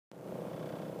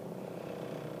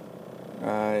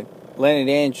Uh, Leonard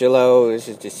Angelo, this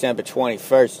is December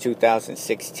 21st,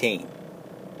 2016.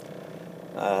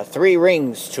 Three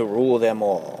rings to rule them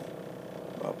all.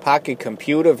 A pocket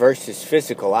computer versus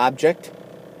physical object.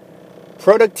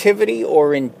 Productivity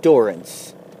or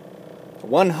endurance.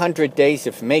 100 days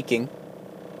of making.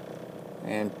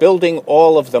 And building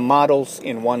all of the models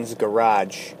in one's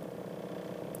garage.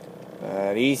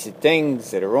 These are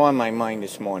things that are on my mind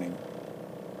this morning.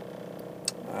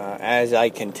 As I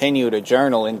continue to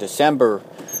journal in December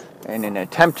in an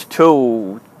attempt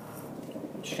to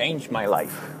change my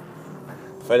life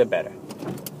for the better.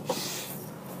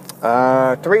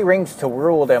 Three rings to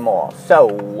rule them all.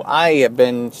 So I have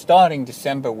been starting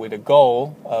December with a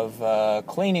goal of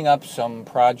cleaning up some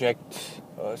project,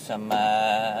 some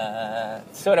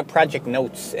sort of project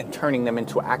notes and turning them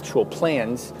into actual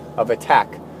plans of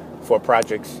attack for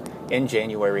projects in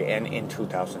January and in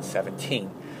 2017.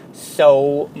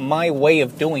 So my way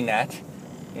of doing that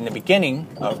in the beginning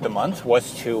of the month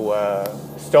was to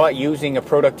start using a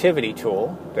productivity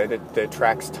tool that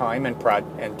tracks time and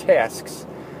tasks,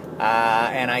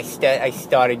 and I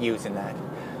started using that.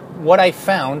 What I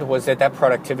found was that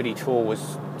productivity tool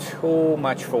was too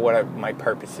much for what my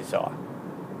purposes are.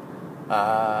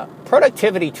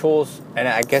 Productivity tools, and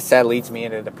I guess that leads me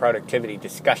into the productivity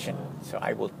discussion, so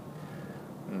I will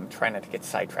try not to get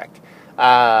sidetracked.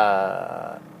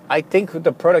 I think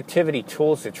the productivity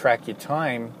tools that track your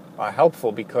time are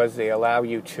helpful because they allow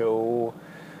you to,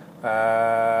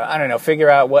 figure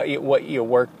out what your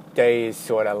work day is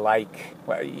sort of like.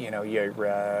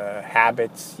 Your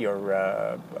habits,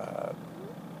 your,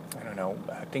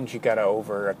 things you got to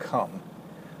overcome.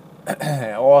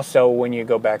 Also, when you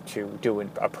go back to doing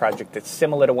a project that's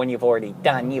similar to one you've already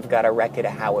done, you've got a record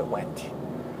of how it went.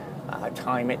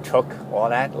 Time it took, all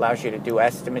that allows you to do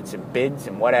estimates and bids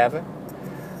and whatever.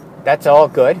 That's all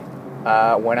good.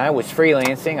 When I was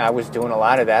freelancing, I was doing a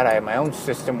lot of that. I had my own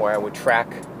system where I would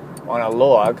track on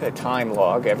a time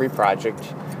log, every project,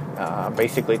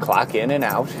 basically clock in and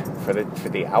out for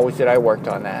the hours that I worked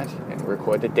on that, and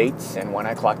record the dates and when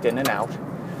I clocked in and out.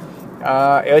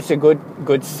 It's a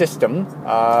good system,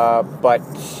 but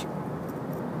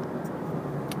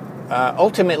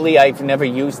ultimately I've never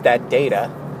used that data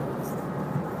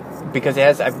because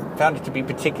I've found it to be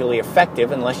particularly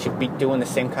effective unless you be doing the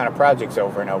same kind of projects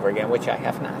over and over again, which I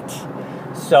have not.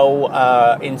 So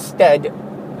instead,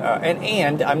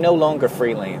 and I'm no longer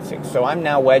freelancing, so I'm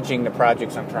now wedging the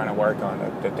projects I'm trying to work on,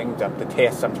 the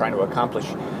tasks I'm trying to accomplish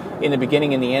in the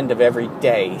beginning and the end of every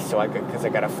day, because I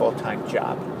got a full-time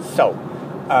job. So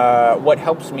what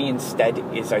helps me instead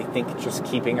is, I think, just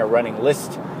keeping a running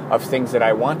list of things that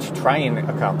I want to try and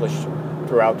accomplish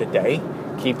throughout the day,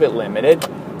 keep it limited,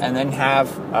 and then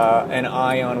have an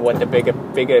eye on what the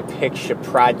bigger picture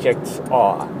projects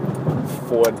are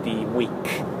for the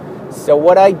week. So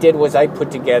what I did was I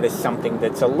put together something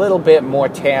that's a little bit more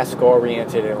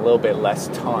task-oriented and a little bit less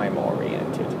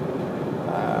time-oriented.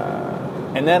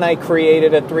 And then I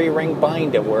created a 3-ring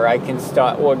binder where I can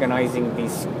start organizing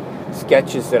these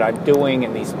sketches that I'm doing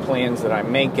and these plans that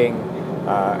I'm making,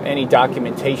 any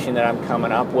documentation that I'm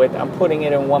coming up with. I'm putting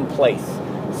it in one place.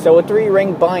 So a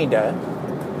 3-ring binder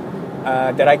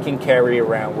that I can carry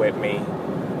around with me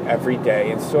every day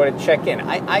and sort of check in.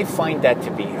 I find that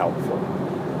to be helpful.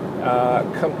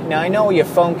 Now, I know your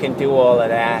phone can do all of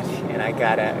that, and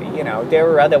there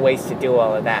are other ways to do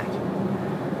all of that.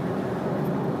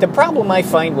 The problem I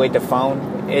find with the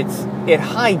phone, it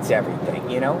hides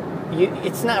everything,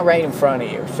 it's not right in front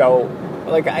of you. So,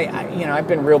 I've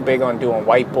been real big on doing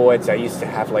whiteboards. I used to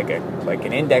have like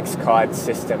an index card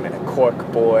system and a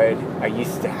cork board. I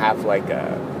used to have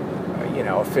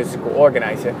a physical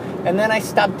organizer, and then I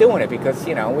stopped doing it because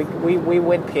we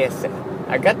went past it.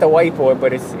 I got the whiteboard,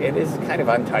 but it is kind of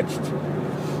untouched.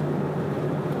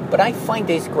 But I find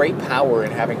there's great power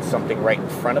in having something right in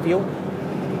front of you.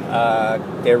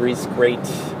 There is great.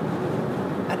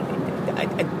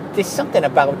 There's something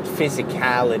about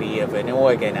physicality of an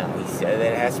organizer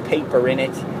that has paper in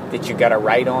it that you got to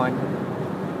write on.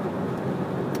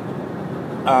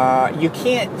 You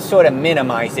can't sort of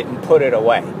minimize it and put it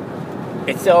away.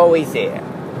 It's always there.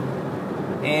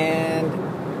 And,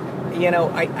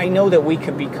 I know that we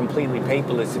could be completely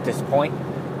paperless at this point.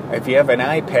 If you have an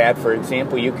iPad, for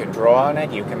example, you can draw on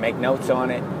it, you can make notes on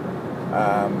it,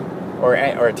 or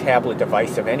a tablet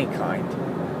device of any kind.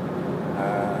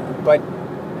 But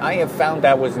I have found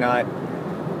that was not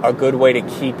a good way to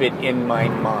keep it in my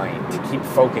mind, to keep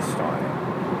focused on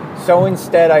it. So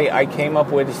instead, I came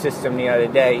up with a system the other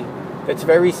day that's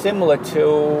very similar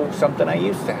to something I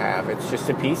used to have. It's just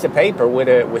a piece of paper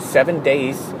with 7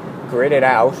 days gridded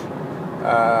out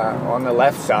on the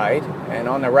left side, and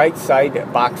on the right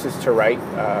side, boxes to write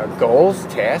goals,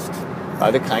 tasks,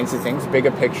 other kinds of things,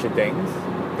 bigger picture things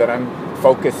that I'm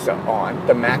focused on,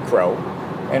 the macro.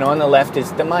 And on the left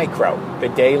is the micro, the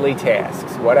daily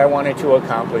tasks, what I wanted to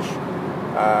accomplish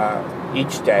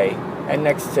each day. And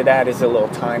next to that is a little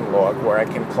time log where I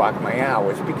can clock my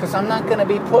hours, because I'm not going to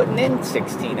be putting in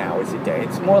 16 hours a day.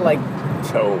 It's more like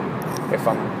 2, if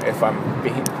I'm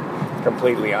being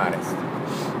completely honest.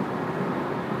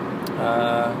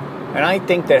 And I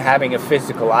think that having a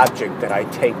physical object that I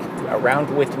take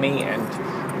around with me and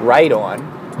write on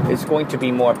is going to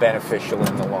be more beneficial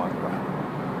in the long run.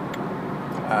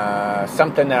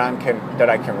 Something that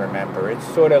I can remember. It's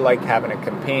sort of like having a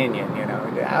companion, you know,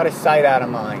 out of sight, out of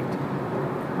mind.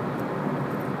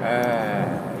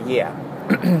 Yeah.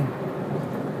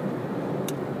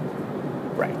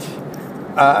 Right.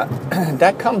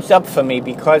 That comes up for me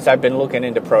because I've been looking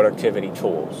into productivity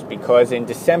tools. Because in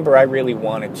December I really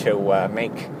wanted to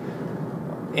make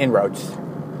inroads,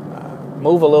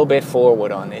 move a little bit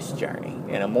forward on this journey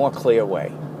in a more clear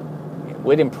way,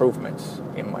 with improvements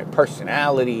in my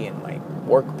personality, in my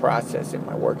work process, in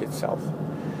my work itself.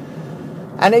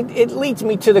 And it leads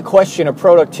me to the question of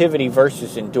productivity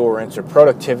versus endurance, or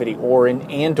productivity or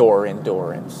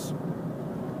endurance.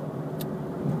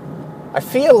 I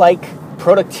feel like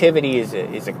productivity is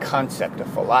a concept, a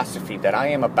philosophy that I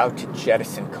am about to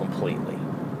jettison completely.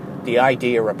 The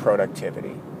idea of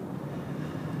productivity.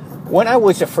 When I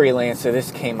was a freelancer,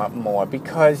 this came up more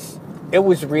because it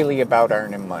was really about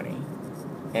earning money.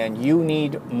 And you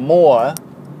need more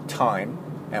time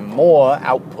and more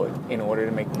output in order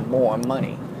to make more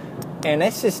money. And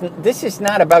this is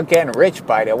not about getting rich,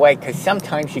 by the way, because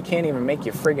sometimes you can't even make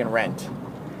your friggin' rent.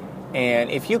 And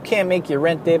if you can't make your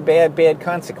rent, there are bad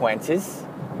consequences.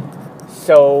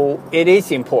 So it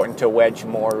is important to wedge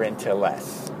more into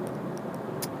less.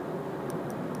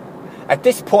 At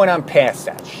this point, I'm past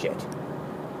that shit.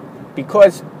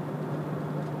 Because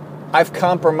I've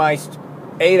compromised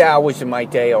 8 hours of my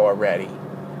day already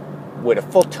with a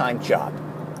full-time job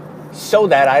so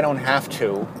that I don't have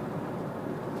to.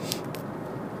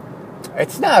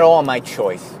 It's not all my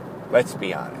choice. Let's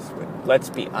be honest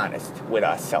with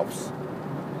ourselves.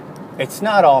 It's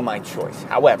not all my choice.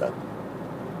 However,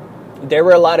 there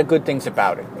are a lot of good things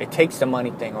about it. It takes the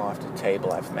money thing off the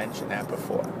table. I've mentioned that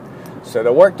before. So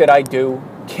the work that I do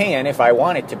can, if I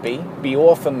want it to be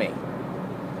all for me.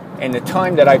 And the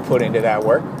time that I put into that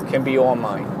work can be all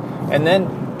mine. And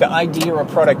then the idea of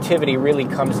productivity really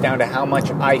comes down to how much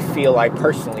I feel I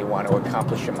personally want to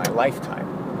accomplish in my lifetime.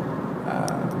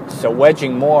 So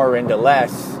wedging more into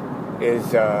less is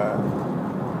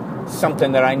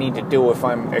something that I need to do if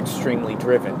I'm extremely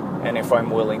driven and if I'm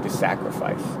willing to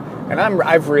sacrifice. And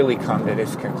I've really come to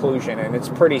this conclusion, and it's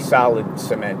pretty solid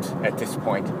cement at this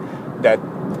point, that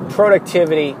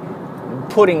productivity,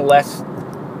 putting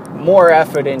more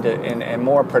effort into and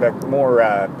more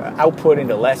output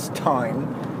into less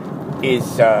time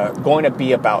is going to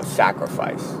be about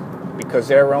sacrifice, because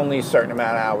there are only a certain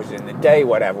amount of hours in the day,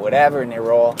 whatever, and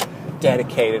they're all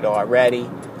dedicated already.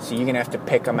 So you're gonna have to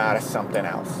pick them out of something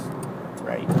else,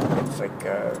 right?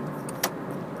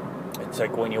 It's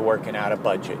like when you're working out a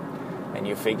budget and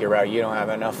you figure out you don't have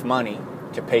enough money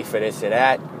to pay for this or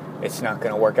that. It's not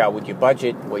going to work out with your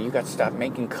budget. Well, you got to stop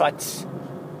making cuts.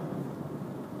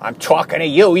 I'm talking to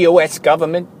you, U.S.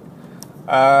 government.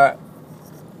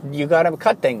 You got to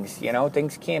cut things. You know,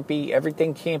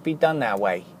 everything can't be done that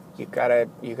way. You gotta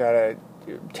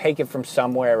take it from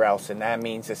somewhere else, and that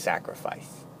means a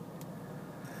sacrifice.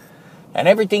 And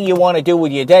everything you want to do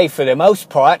with your day, for the most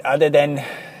part, other than,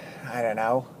 I don't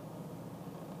know,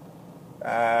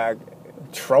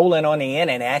 trolling on the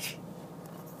internet,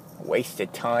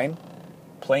 wasted time,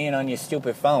 playing on your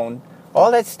stupid phone,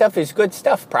 all that stuff is good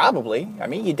stuff, probably. I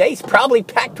mean, your day's probably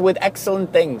packed with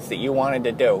excellent things that you wanted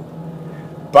to do.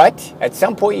 But at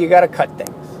some point, you got to cut things.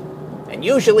 And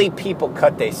usually people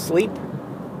cut their sleep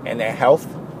and their health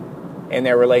and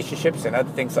their relationships and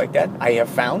other things like that. I have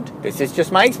found, this is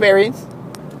just my experience,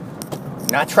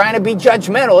 not trying to be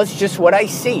judgmental, it's just what I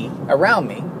see around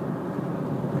me.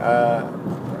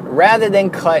 Rather than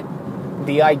cut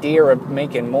the idea of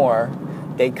making more,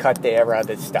 they cut their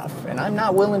other stuff. And I'm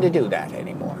not willing to do that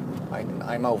anymore.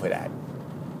 I'm over that.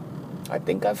 I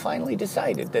think I've finally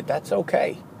decided that that's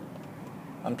okay.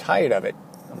 I'm tired of it.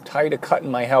 I'm tired of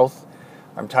cutting my health.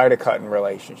 I'm tired of cutting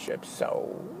relationships.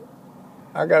 So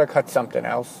I got to cut something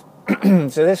else. So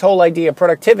this whole idea of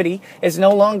productivity is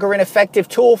no longer an effective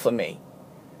tool for me.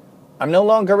 I'm no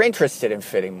longer interested in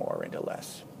fitting more into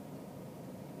less.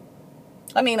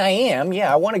 I mean, I am.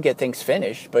 Yeah, I want to get things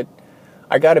finished, but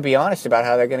I got to be honest about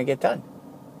how they're going to get done.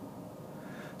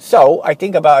 So I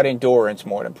think about endurance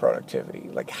more than productivity,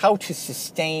 like how to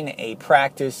sustain a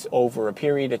practice over a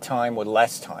period of time with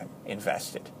less time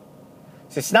invested.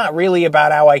 So it's not really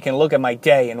about how I can look at my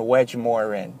day and wedge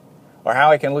more in, or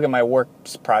how I can look at my work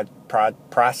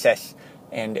process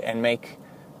and make,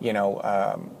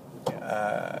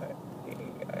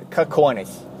 cut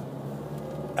corners,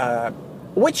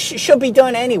 which should be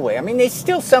done anyway. I mean, there's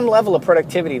still some level of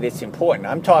productivity that's important.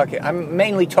 I'm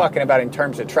mainly talking about in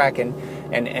terms of tracking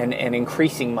and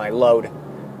increasing my load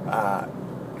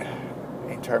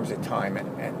in terms of time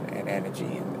and energy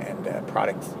and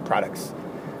products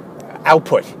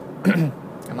output.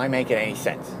 Am I making any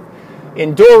sense?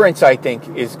 Endurance, I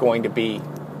think, is going to be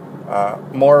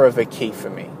more of a key for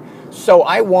me. So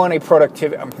I want a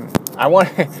productivity. I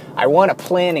want a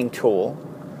planning tool,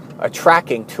 a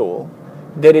tracking tool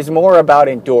that is more about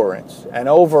endurance, an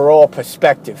overall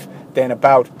perspective, than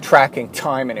about tracking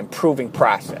time and improving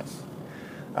process.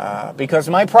 Because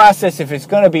my process, if it's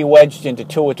going to be wedged into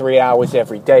 2 or 3 hours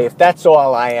every day, if that's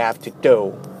all I have to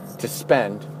do to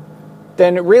spend,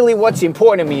 then really what's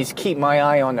important to me is keep my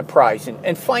eye on the prize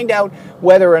and find out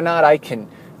whether or not I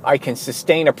can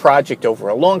sustain a project over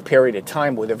a long period of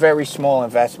time with a very small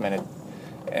investment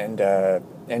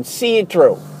and see it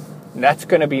through. And that's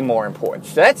going to be more important.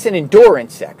 So that's an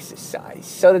endurance exercise.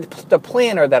 So the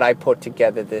planner that I put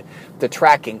together, the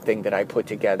tracking thing that I put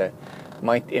together,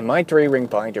 in my 3-ring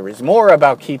binder is more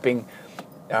about keeping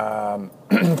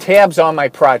tabs on my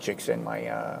projects, and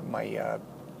my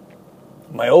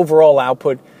overall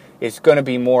output is going to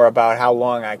be more about how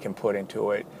long I can put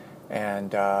into it,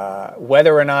 and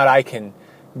whether or not I can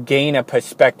gain a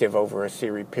perspective over a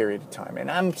period of time.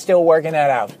 And I'm still working that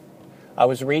out. I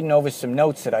was reading over some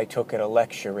notes that I took at a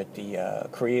lecture at the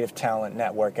Creative Talent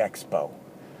Network Expo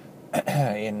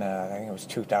in, I think it was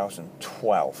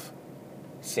 2012.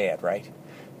 Sad, right?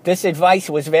 This advice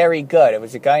was very good. It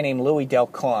was a guy named Louis Del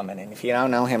Carmen, and if you don't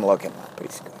know him, look him up.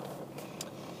 He's good.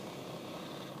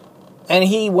 And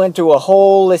he went through a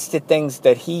whole list of things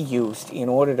that he used in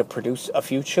order to produce a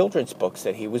few children's books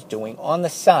that he was doing on the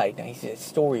side. Now, he's a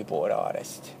storyboard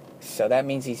artist, so that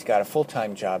means he's got a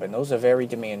full-time job, and those are very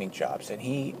demanding jobs. And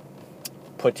he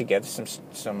put together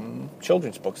some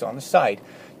children's books on the side,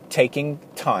 taking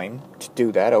time to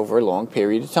do that over a long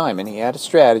period of time. And he had a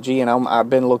strategy, and I've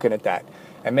been looking at that.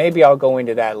 And maybe I'll go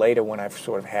into that later when I've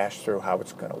sort of hashed through how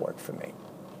it's going to work for me.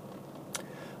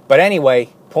 But anyway,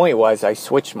 point was, I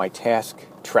switched my task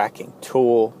tracking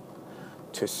tool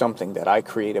to something that I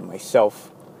created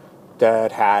myself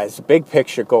that has big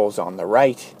picture goals on the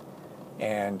right,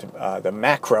 and the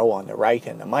macro on the right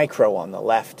and the micro on the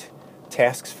left,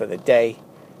 tasks for the day,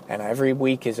 and every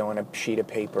week is on a sheet of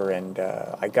paper. And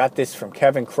I got this from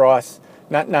Kevin Cross,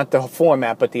 not the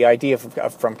format, but the idea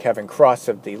from Kevin Cross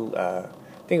of the, I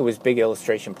think it was Big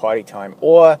Illustration Party Time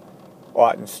or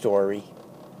Art and Story,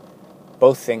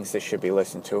 both things that should be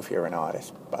listened to if you're an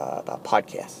artist, about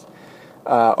podcasts.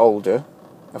 Older,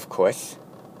 of course,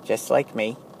 just like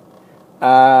me.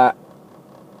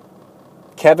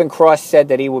 Kevin Cross said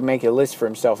that he would make a list for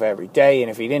himself every day, and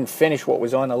if he didn't finish what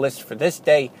was on the list for this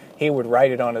day, he would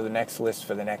write it onto the next list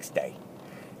for the next day.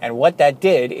 And what that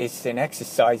did is an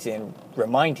exercise in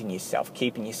reminding yourself,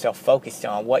 keeping yourself focused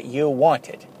on what you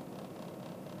wanted.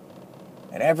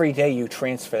 And every day you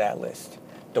transfer that list.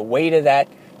 The weight of that,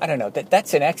 I don't know,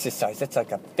 that's an exercise. That's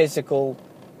like a physical,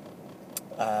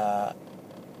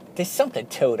 there's something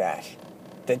to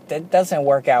that doesn't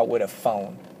work out with a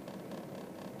phone.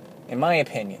 In my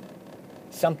opinion,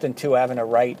 something to having to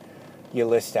write your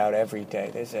list out every day.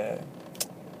 There's a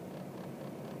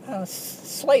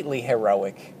slightly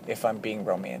heroic, if I'm being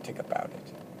romantic about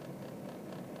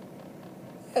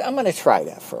it. I'm going to try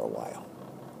that for a while.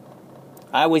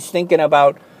 I was thinking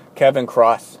about Kevin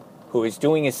Cross, who is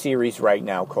doing a series right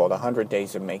now called 100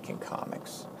 Days of Making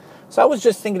Comics. So I was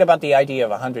just thinking about the idea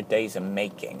of 100 Days of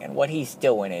Making, and what he's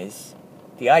doing is,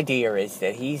 the idea is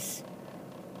that he's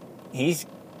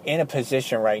in a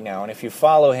position right now, and if you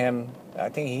follow him, I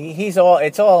think it's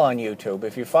all on YouTube.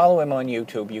 If you follow him on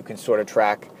YouTube, you can sort of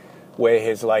track where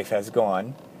his life has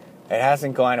gone. It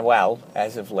hasn't gone well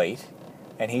as of late,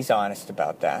 and he's honest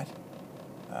about that,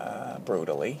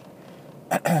 brutally.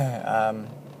 And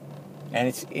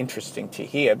it's interesting to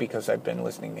hear because I've been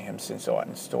listening to him since Art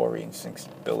and Story and since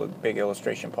Big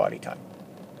Illustration Party Time.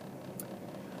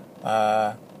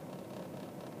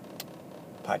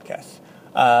 Podcasts.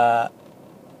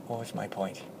 What was my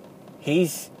point?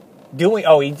 He's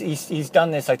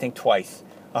done this, I think, twice.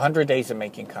 100 Days of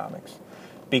Making Comics.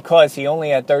 Because he only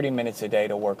had 30 minutes a day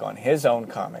to work on his own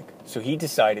comic. So he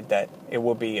decided that it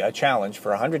would be a challenge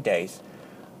for 100 days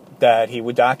that he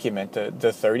would document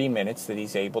the 30 minutes that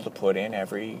he's able to put in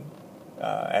every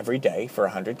day for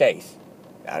 100 days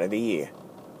out of the year.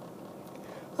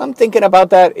 I'm thinking about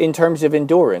that in terms of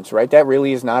endurance, right? That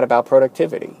really is not about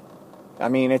productivity. I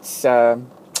mean, it's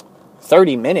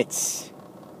 30 minutes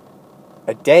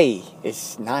a day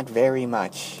is not very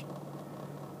much.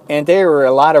 And there are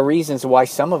a lot of reasons why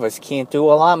some of us can't do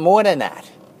a lot more than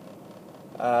that.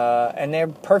 And they're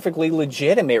perfectly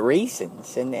legitimate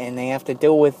reasons. And they have to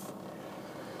deal with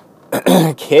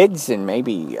kids and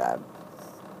maybe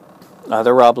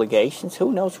other obligations.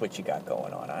 Who knows what you got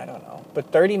going on? I don't know.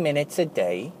 But 30 minutes a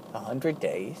day, 100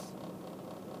 days.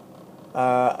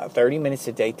 30 minutes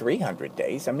a day, 300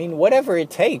 days. I mean, whatever it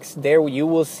takes, there you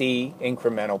will see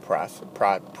incremental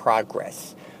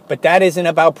progress. But that isn't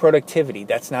about productivity.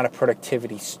 That's not a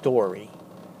productivity story.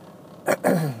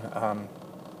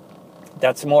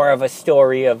 That's more of a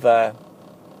story of, I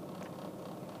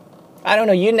don't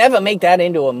know, you never make that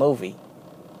into a movie.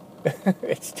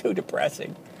 It's too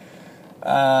depressing.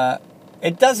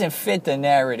 It doesn't fit the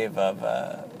narrative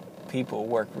of people who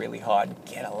work really hard and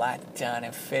get a lot done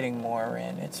and fitting more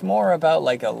in. It's more about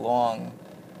like a long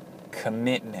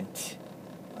commitment,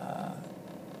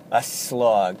 a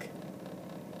slog.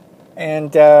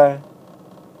 And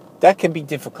that can be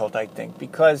difficult, I think,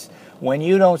 because when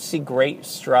you don't see great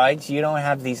strides, you don't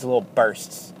have these little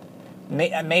bursts.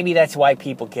 Maybe that's why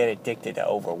people get addicted to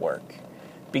overwork.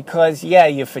 Because, yeah,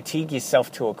 you fatigue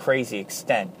yourself to a crazy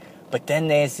extent, but then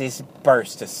there's this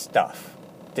burst of stuff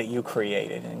that you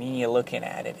created, and then you're looking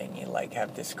at it, and you, like,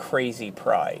 have this crazy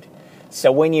pride.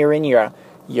 So when you're in your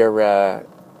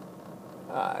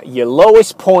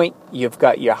lowest point, you've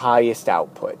got your highest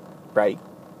output, right?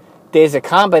 There's a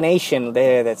combination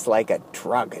there that's like a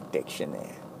drug addiction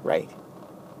there, right?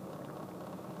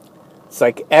 It's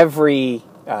like every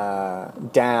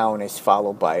down is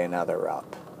followed by another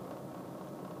up.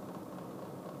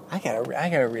 I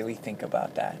gotta really think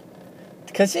about that,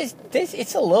 because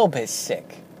it's a little bit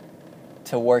sick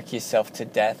to work yourself to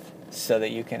death so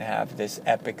that you can have this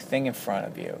epic thing in front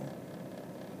of you.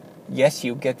 Yes,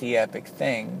 you get the epic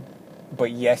thing,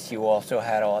 but yes, you also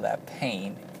had all that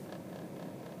pain.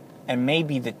 And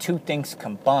maybe the two things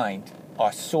combined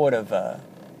are sort of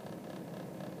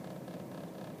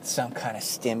some kind of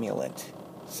stimulant,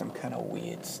 some kind of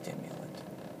weird stimulant.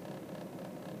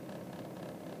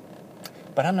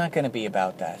 But I'm not going to be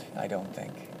about that, I don't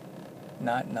think.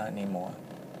 Not anymore.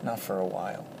 Not for a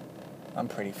while. I'm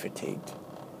pretty fatigued.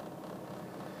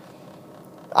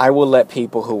 I will let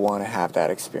people who want to have that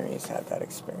experience have that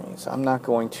experience. I'm not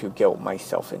going to guilt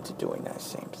myself into doing that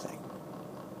same thing.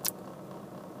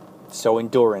 So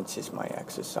endurance is my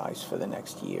exercise for the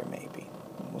next year, maybe.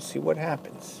 We'll see what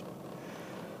happens.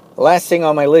 The last thing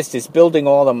on my list is building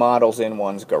all the models in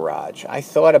one's garage. I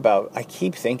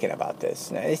keep thinking about this.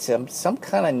 Now, it's some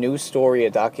kind of news story, a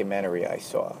documentary I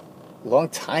saw. A long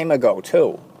time ago,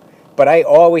 too. But I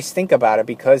always think about it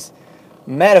because,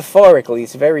 metaphorically,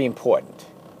 it's very important.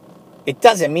 It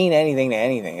doesn't mean anything to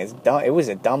anything. It was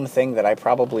a dumb thing that I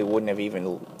probably wouldn't have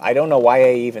even... I don't know why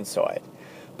I even saw it.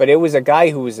 But it was a guy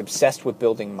who was obsessed with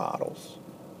building models.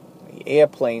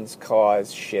 Airplanes,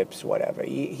 cars, ships, whatever.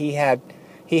 He had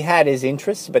his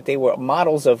interests, but they were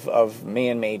models of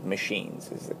man-made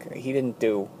machines. He didn't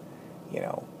do, I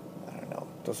don't know,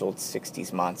 those old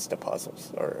 60s monster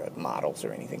puzzles or models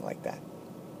or anything like that.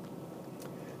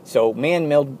 So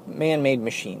man-made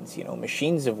machines,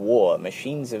 machines of war,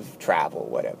 machines of travel,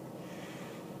 whatever.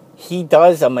 He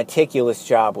does a meticulous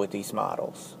job with these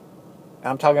models.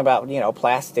 I'm talking about,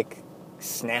 plastic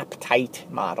snap-tight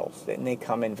models. And they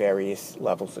come in various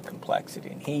levels of complexity.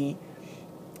 And he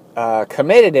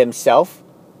committed himself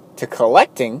to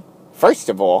collecting, first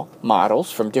of all,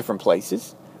 models from different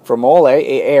places, from all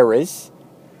eras.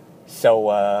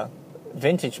 So,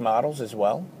 vintage models as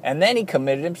well. And then he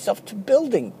committed himself to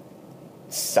building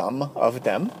some of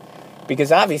them.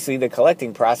 Because obviously the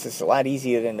collecting process is a lot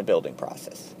easier than the building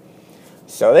process.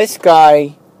 So this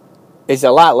guy is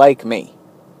a lot like me.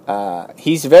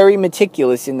 He's very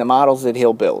meticulous in the models that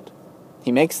he'll build.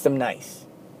 He makes them nice.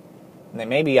 And then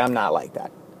maybe I'm not like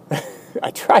that.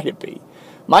 I try to be.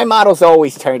 My models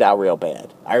always turned out real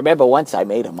bad. I remember once I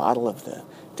made a model of the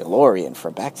DeLorean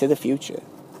from Back to the Future.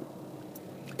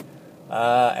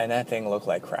 And that thing looked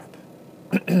like crap.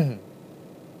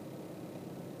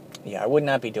 Yeah, I would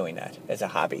not be doing that as a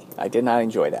hobby. I did not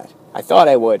enjoy that. I thought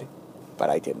I would, but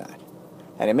I did not.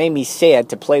 And it made me sad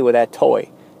to play with that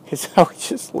toy. Because I was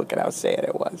just look at how sad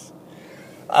it was.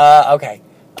 Okay.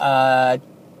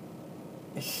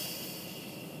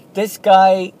 This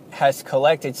guy has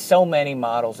collected so many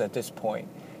models at this point.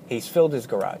 He's filled his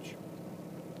garage.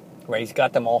 where he's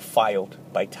got them all filed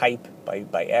by type,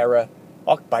 by era,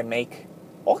 by make,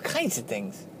 all kinds of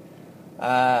things.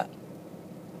 But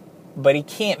he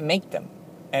can't make them.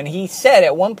 And he said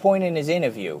at one point in his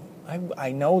interview,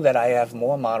 I know that I have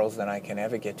more models than I can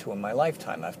ever get to in my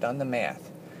lifetime. I've done the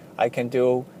math. I can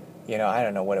do, I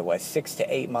don't know what it was, 6 to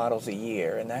 8 models a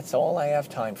year, and that's all I have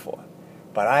time for.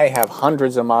 But I have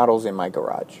hundreds of models in my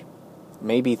garage.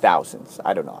 Maybe thousands.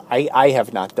 I don't know. I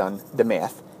have not done the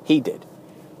math. He did.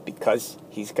 Because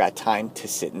he's got time to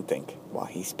sit and think while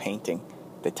he's painting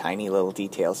the tiny little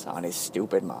details on his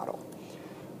stupid model.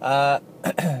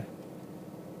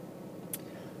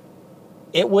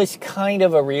 It was kind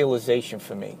of a realization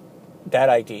for me, that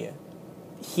idea.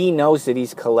 He knows that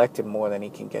he's collected more than he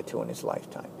can get to in his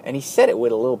lifetime. And he said it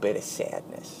with a little bit of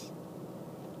sadness.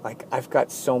 Like, I've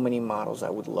got so many models I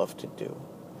would love to do.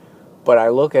 But I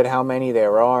look at how many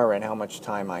there are and how much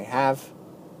time I have,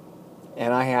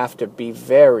 and I have to be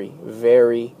very,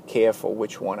 very careful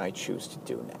which one I choose to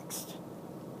do next.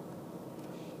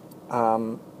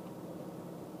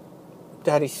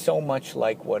 That is so much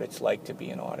like what it's like to be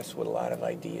an artist with a lot of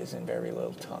ideas and very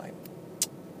little time.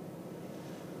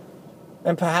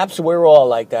 And perhaps we're all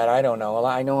like that. I don't know.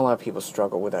 I know a lot of people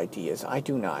struggle with ideas. I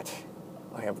do not.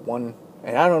 I have one,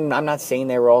 and I'm not saying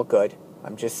they're all good.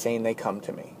 I'm just saying they come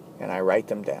to me, and I write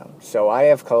them down. So I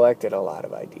have collected a lot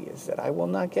of ideas that I will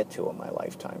not get to in my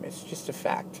lifetime. It's just a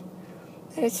fact.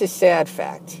 And it's a sad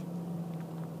fact.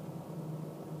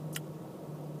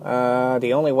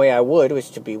 The only way I would was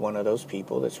to be one of those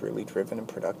people that's really driven and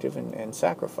productive and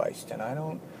sacrificed. And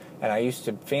I used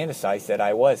to fantasize that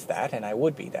I was that and I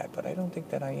would be that, but I don't think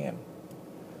that I am.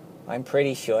 I'm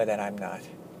pretty sure that I'm not.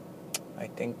 I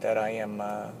think that I am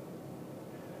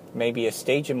maybe a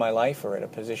stage in my life or at a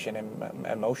position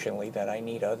emotionally that I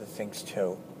need other things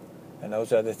too. And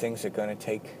those other things are going to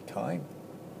take time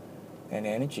and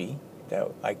energy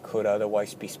that I could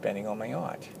otherwise be spending on my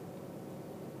art.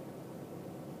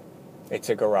 It's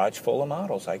a garage full of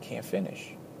models I can't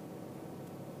finish.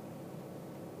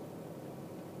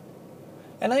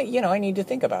 And I need to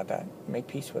think about that, make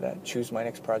peace with that, choose my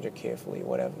next project carefully,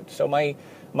 whatever. So my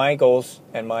goals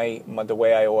and the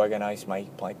way I organize my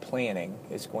planning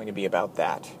is going to be about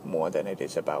that more than it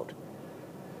is about,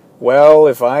 well,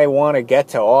 if I want to get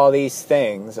to all these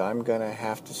things, I'm going to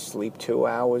have to sleep 2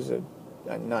 hours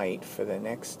a night for the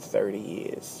next 30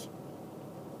 years.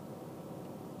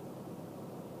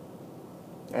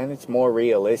 And it's more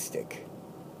realistic.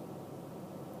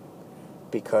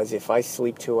 Because if I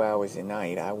sleep 2 hours a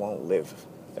night, I won't live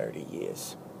 30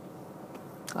 years.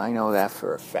 I know that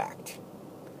for a fact.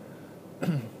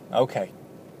 Okay.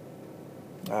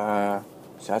 So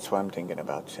that's what I'm thinking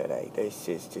about today. This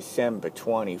is December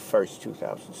 21st,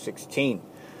 2016.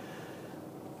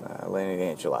 Leonard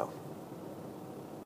Angelo.